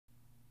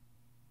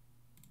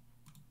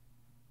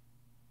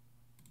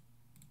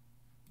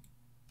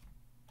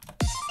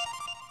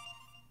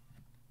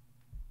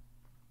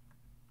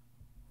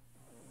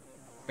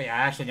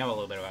I actually know a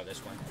little bit about this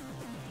one.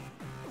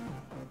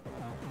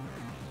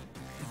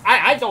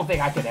 I don't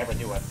think I could ever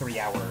do a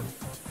 3-hour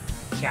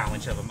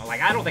challenge of them.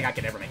 Like, I don't think I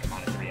could ever make them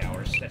on in 3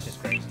 hours. That's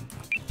just crazy.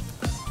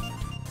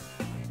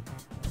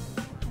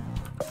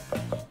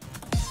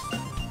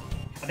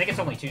 I think it's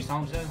only 2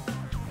 songs, though.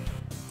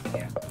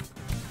 Yeah.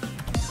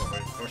 So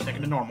we're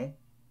sticking to normal.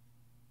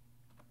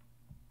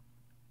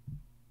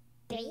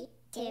 3,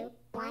 2,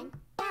 1,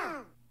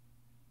 go!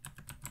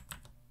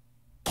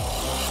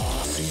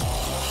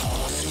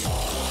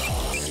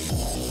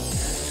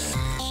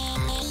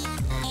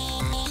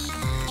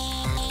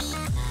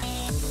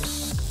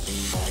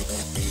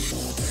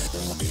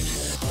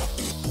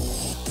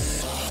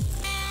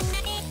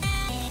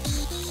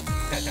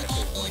 That's got a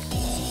cool voice.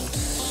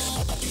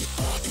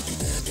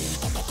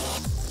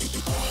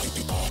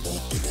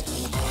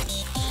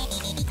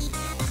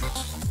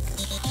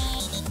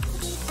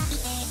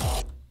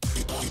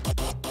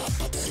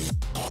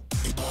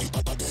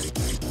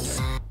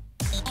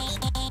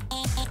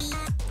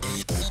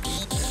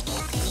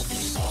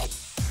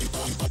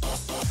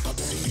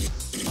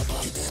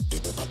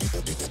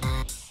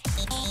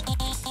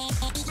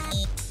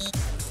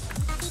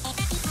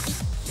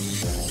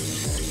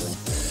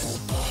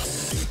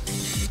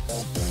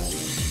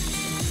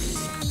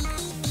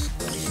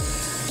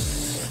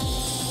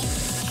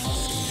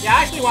 Yeah,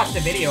 I actually watched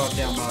a video of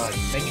them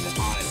making this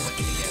mod and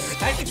working together.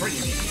 It's actually pretty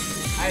neat.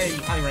 I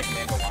highly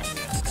recommend go watch it.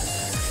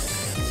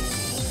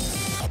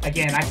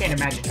 Again, I can't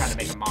imagine trying to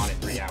make a mod in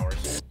 3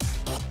 hours.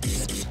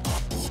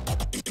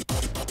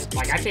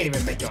 Like, I can't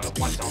even make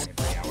one song in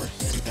 3 hours.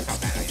 That's how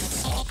bad I am.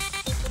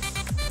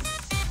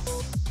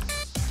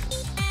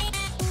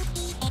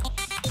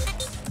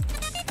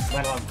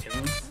 Let alone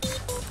tune.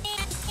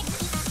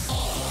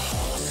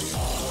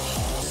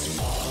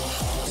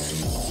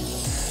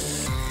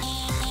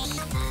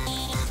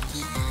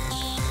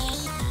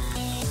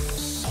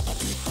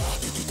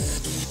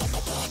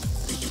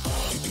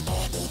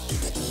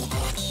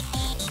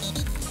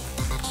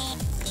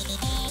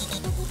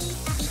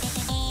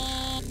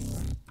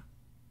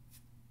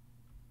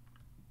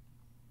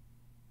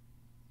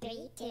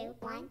 Three, two,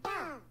 one, go!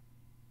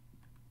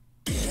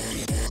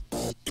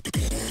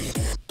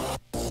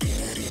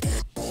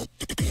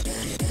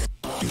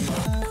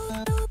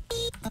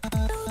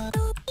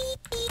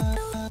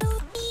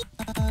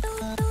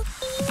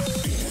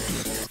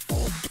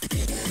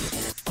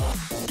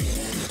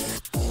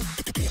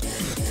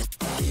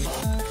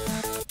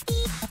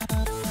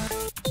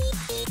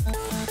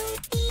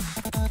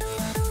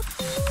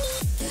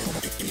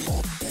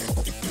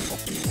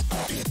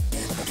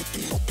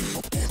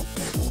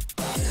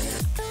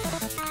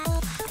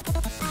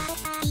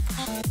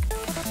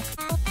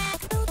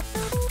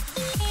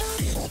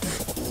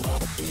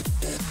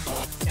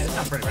 Yeah, this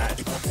sounds pretty rad.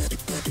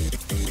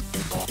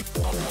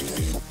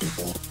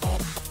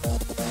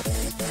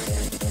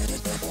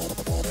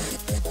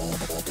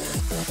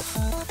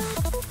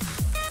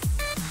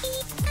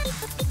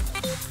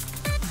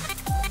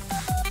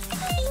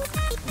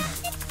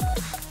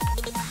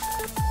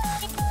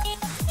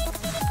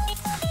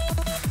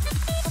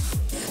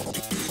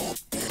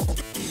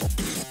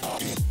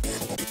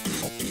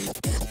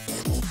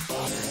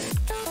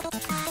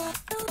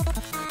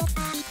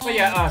 But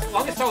yeah,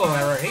 Longest Solo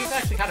Ever, he's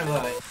actually kind of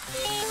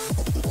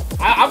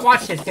I've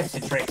watched his tips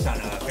and tricks on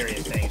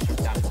various things from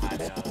time to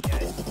time, and yeah,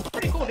 he's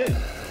pretty cool dude.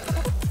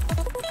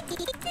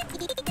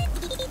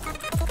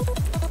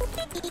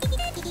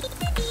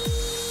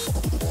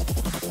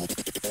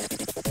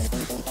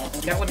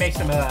 Definitely makes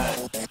some of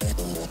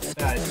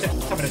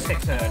the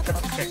tips and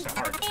tricks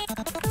hard.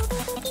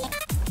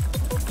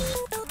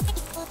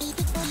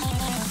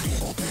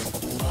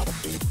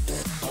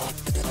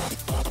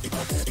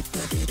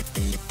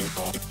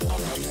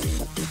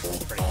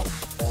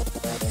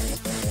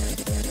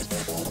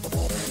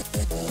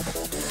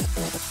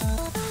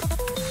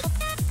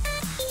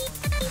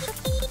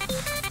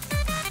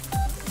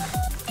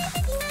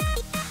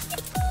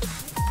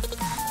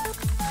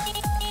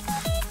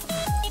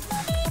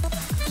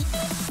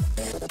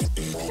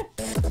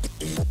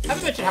 I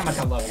haven't mentioned how much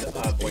I love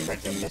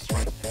Boyfriends of this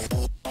one.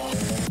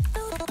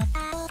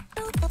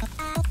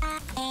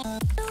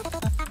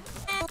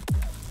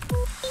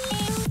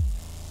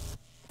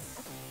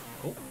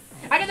 Cool.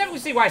 I can definitely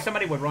see why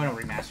somebody would run a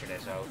remaster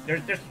this, so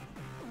there's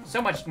so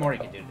much more you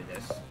can do to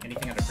this.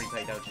 Anything under free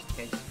play though, just in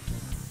case.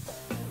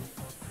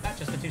 Not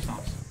just the 2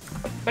 songs.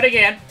 But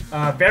again,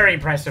 very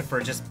impressive for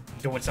just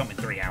doing something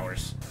in 3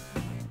 hours.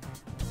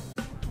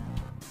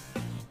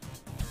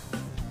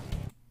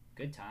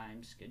 Good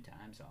times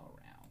all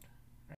around.